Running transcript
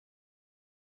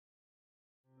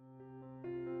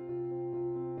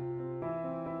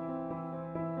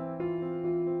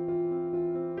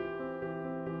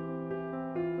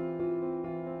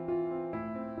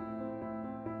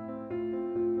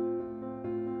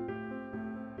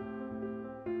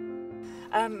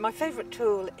My favourite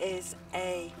tool is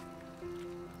a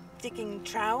digging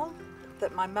trowel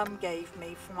that my mum gave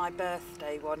me for my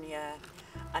birthday one year,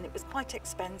 and it was quite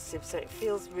expensive, so it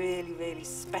feels really, really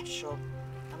special,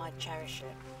 and I cherish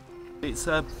it. It's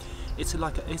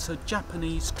a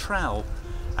Japanese trowel,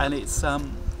 and it's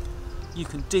you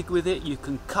can dig with it, you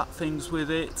can cut things with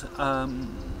it,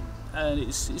 and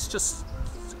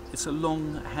it's a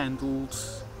long handled,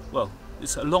 well,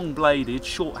 it's a long bladed,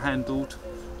 short handled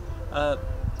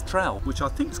trowel, which I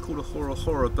think is called a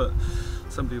hora, but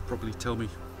somebody will probably tell me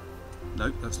no,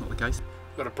 that's not the case.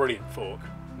 I've got a brilliant fork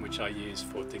which I use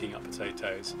for digging up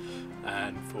potatoes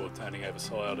and for turning over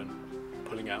soil and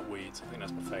pulling out weeds. I think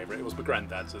that's my favourite. It was my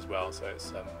granddad's as well, so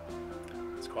it's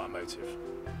quite emotive.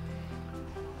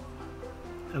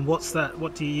 And what's that?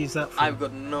 What do you use that for? I've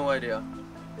got no idea.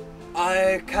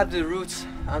 I cut the roots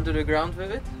under the ground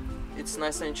with it. It's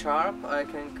nice and sharp. I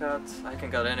can cut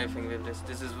anything with this.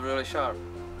 This is really sharp.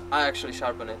 I actually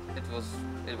sharpened it.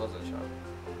 It wasn't sharp.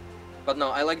 But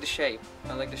no, I like the shape.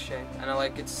 I like the shape, and I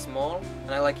like it's small,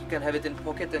 and I like you can have it in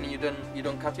pocket, and you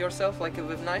don't cut yourself like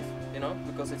with knife, you know,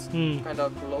 because it's kind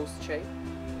of closed shape.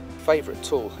 Favourite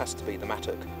tool has to be the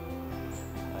mattock.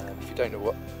 If you don't know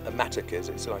what a mattock is,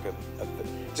 it's like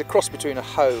it's a cross between a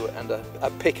hoe and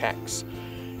a pickaxe,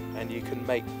 and you can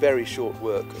make very short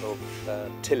work of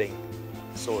tilling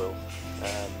soil.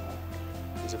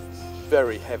 It's a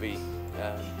very heavy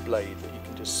blade that you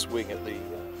can just swing at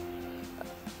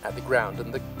the ground,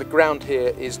 and the ground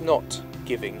here is not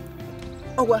giving.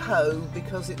 Oh, a hoe,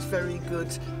 because it's very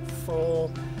good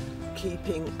for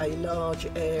keeping a large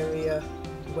area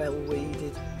well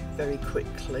weeded very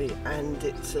quickly, and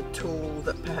it's a tool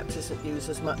that perhaps isn't used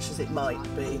as much as it might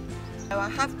be. I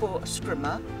have bought a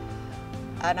scrimmer,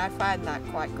 and I find that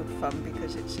quite good fun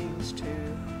because it seems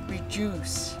to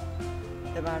reduce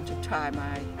the amount of time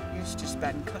I used to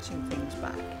spend cutting things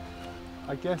back.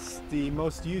 I guess the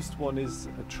most used one is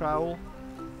a trowel,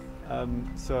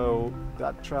 so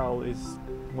that trowel is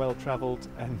well travelled,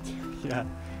 and yeah,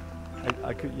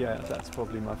 that's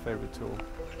probably my favourite tool.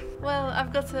 Well,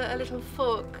 I've got a little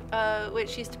fork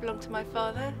which used to belong to my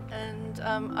father, and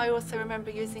I also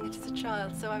remember using it as a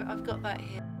child, so I've got that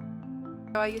here.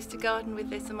 I used to garden with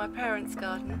this in my parents'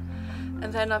 garden,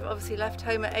 and then I've obviously left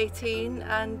home at 18,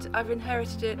 and I've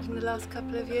inherited it in the last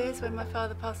couple of years when my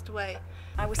father passed away.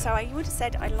 I would have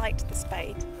said I liked the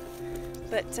spade,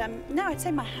 but no, I'd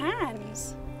say my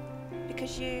hands,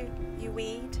 because you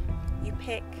weed, you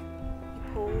pick, you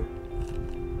pull,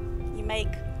 you make,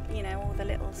 you know, all the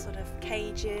little sort of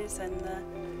cages and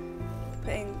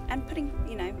putting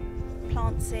you know,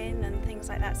 plants in and things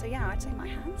like that. So yeah, I'd say my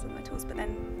hands are my tools, but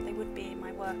then they would be in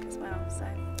my work as well, so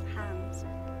hands.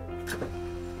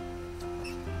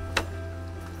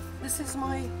 This is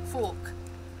my fork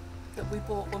that we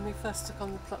bought when we first took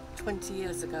on the plot 20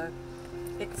 years ago.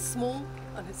 It's small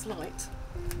and it's light,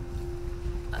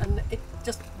 and it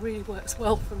just really works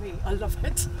well for me. I love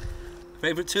it.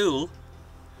 Favourite tool?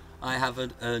 I have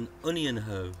an onion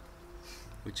hoe,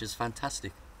 which is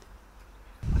fantastic.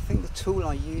 I think the tool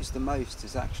I use the most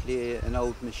is actually an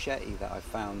old machete that I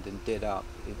found and did up.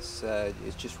 It's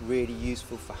just really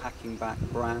useful for hacking back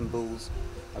brambles.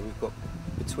 We've got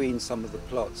between some of the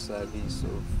plots these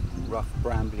sort of rough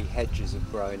brambly hedges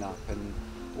have grown up, and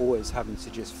always having to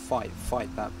just fight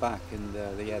that back, and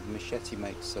the machete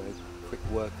makes quick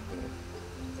work of it.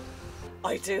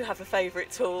 I do have a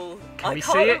favourite tool. Can we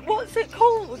see it? What's it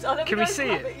called? Can we see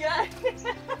it? Yeah.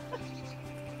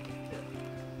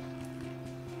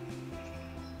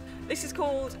 This is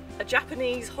called a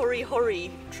Japanese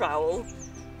hori trowel.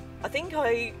 I think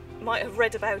I might have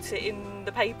read about it in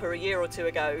the paper a year or two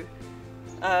ago,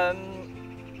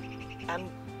 and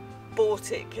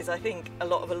bought it because I think a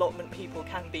lot of allotment people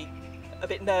can be a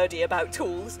bit nerdy about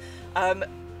tools.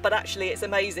 But actually it's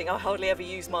amazing. I hardly ever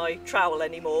use my trowel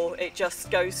anymore. It just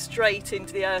goes straight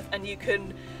into the earth, and you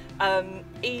can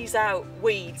ease out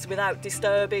weeds without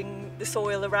disturbing the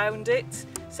soil around it.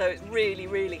 So it's really,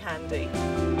 really handy.